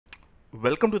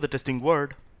Welcome to the testing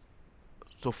world.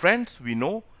 So friends, we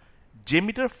know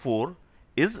JMeter 4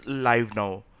 is live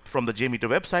now. From the JMeter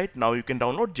website, now you can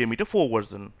download JMeter 4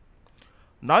 version.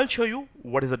 Now I'll show you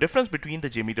what is the difference between the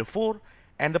JMeter 4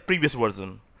 and the previous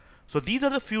version. So these are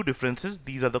the few differences,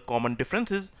 these are the common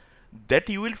differences that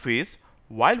you will face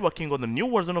while working on the new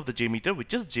version of the JMeter,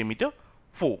 which is JMeter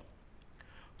 4.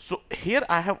 So here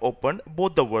I have opened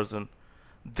both the version.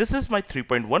 This is my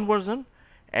 3.1 version,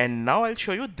 and now I'll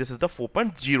show you this is the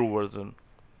 4.0 version.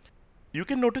 You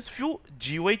can notice few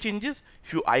GUI changes,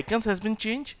 few icons has been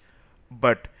changed,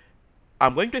 but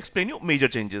I'm going to explain you major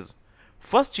changes.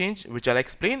 First change which I'll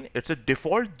explain, it's a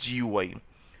default GUI.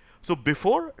 So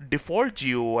before, default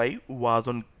GUI was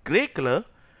on gray color.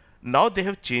 Now they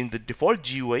have changed the default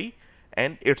GUI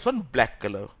and it's on black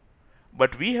color.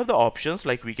 But we have the options,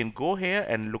 like we can go here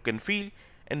and look and feel,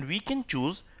 and we can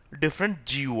choose different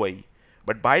GUI.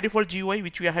 But by default GUI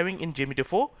which we are having in JMeter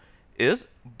 4 is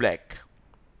black.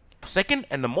 Second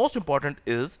and the most important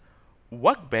is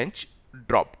workbench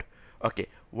dropped. Okay,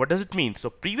 what does it mean? So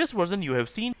previous version you have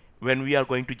seen, when we are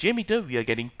going to JMeter, we are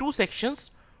getting two sections.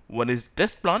 One is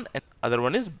test plan and other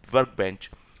one is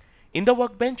workbench. In the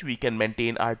workbench we can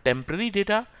maintain our temporary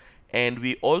data, and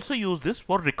we also use this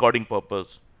for recording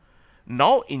purpose.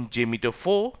 Now in JMeter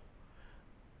 4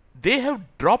 they have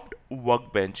dropped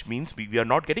workbench, means we are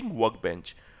not getting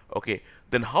workbench. Okay,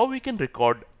 then how we can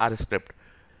record our script?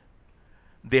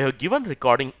 They have given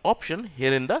recording option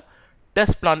here in the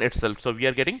test plan itself. So we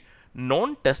are getting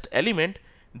non-test element.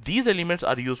 These elements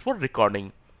are used for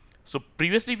recording. So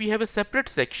previously we have a separate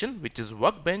section which is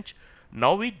workbench.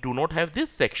 Now we do not have this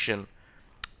section.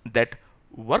 That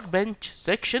workbench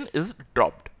section is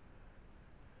dropped.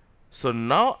 So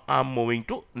now I'm moving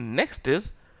to next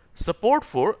is support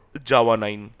for Java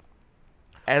 9.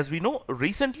 As we know,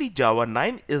 recently Java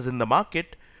 9 is in the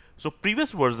market. So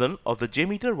previous version of the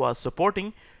JMeter was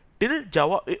supporting till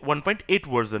Java 1.8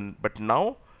 version, but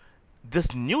now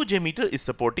this new JMeter is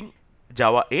supporting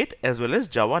Java 8 as well as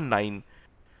Java 9.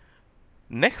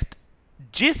 Next,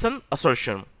 JSON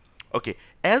Assertion. Okay,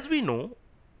 as we know,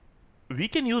 we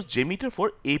can use JMeter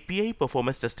for API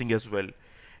performance testing as well.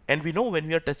 And we know when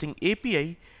we are testing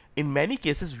API, in many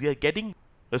cases we are getting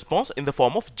response in the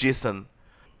form of JSON.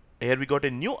 Here we got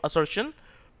a new assertion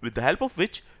with the help of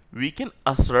which we can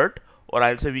assert, or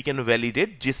I'll say we can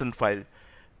validate JSON file.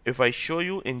 If I show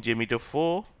you in JMeter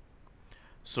 4,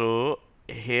 so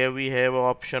here we have an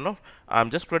option of, I'm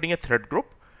just creating a thread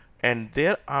group, and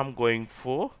there I'm going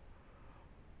for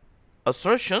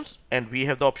assertions, and we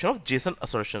have the option of JSON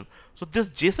assertion. So this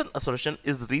JSON assertion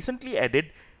is recently added.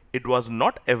 It was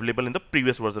not available in the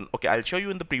previous version. Okay, I'll show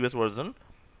you in the previous version.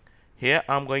 Here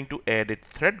I'm going to add a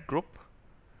thread group,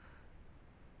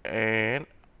 and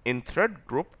in thread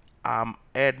group I'm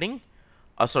adding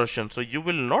assertion. So you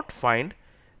will not find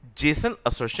JSON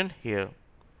assertion here.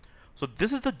 So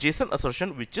this is the JSON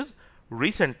assertion which is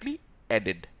recently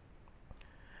added.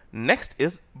 Next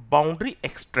is boundary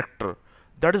extractor.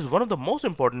 That is one of the most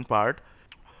important part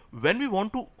when we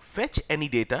want to fetch any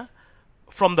data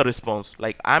from the response.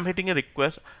 Like I'm hitting a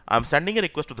request, I'm sending a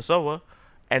request to the server,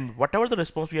 and whatever the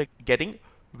response we are getting,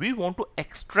 we want to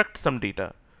extract some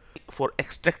data. For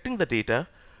extracting the data,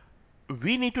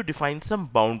 we need to define some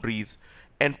boundaries,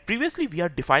 and previously we are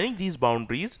defining these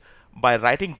boundaries by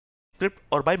writing script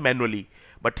or by manually,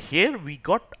 but here we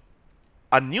got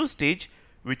a new stage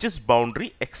which is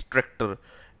boundary extractor,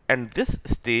 and this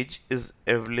stage is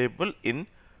available in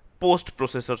post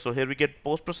processor. So here we get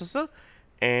post processor,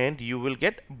 and you will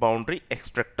get boundary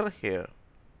extractor here.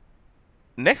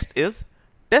 Next is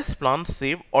test plan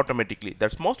save automatically.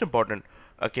 That's most important.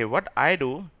 Okay, what I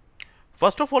do,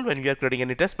 first of all, when we are creating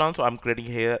any test plan, so I'm creating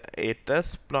here a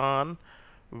test plan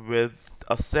with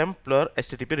a sampler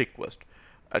HTTP request.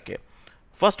 Okay,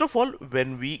 first of all,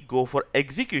 when we go for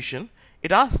execution,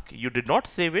 it asks you did not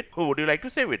save it. Who would you like to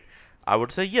save it? I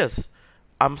would say yes.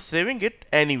 I'm saving it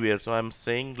anywhere. So I'm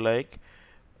saying like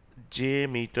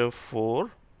JMeter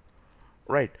 4,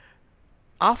 right?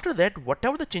 After that,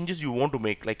 whatever the changes you want to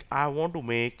make, like I want to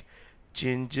make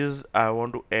changes, I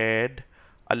want to add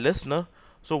a listener.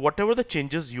 So whatever the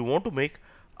changes you want to make,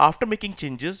 after making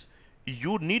changes,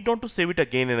 you need not to save it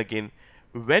again and again.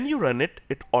 When you run it,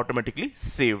 it automatically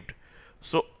saved.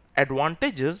 So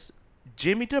advantages,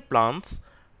 JMeter plans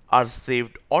are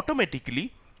saved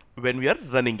automatically when we are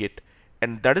running it,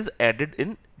 and that is added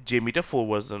in JMeter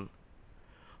 4 version.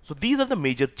 So these are the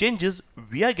major changes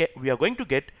we are going to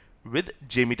get with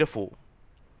JMeter 4.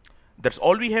 That's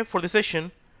all we have for this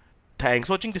session. Thanks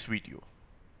for watching this video.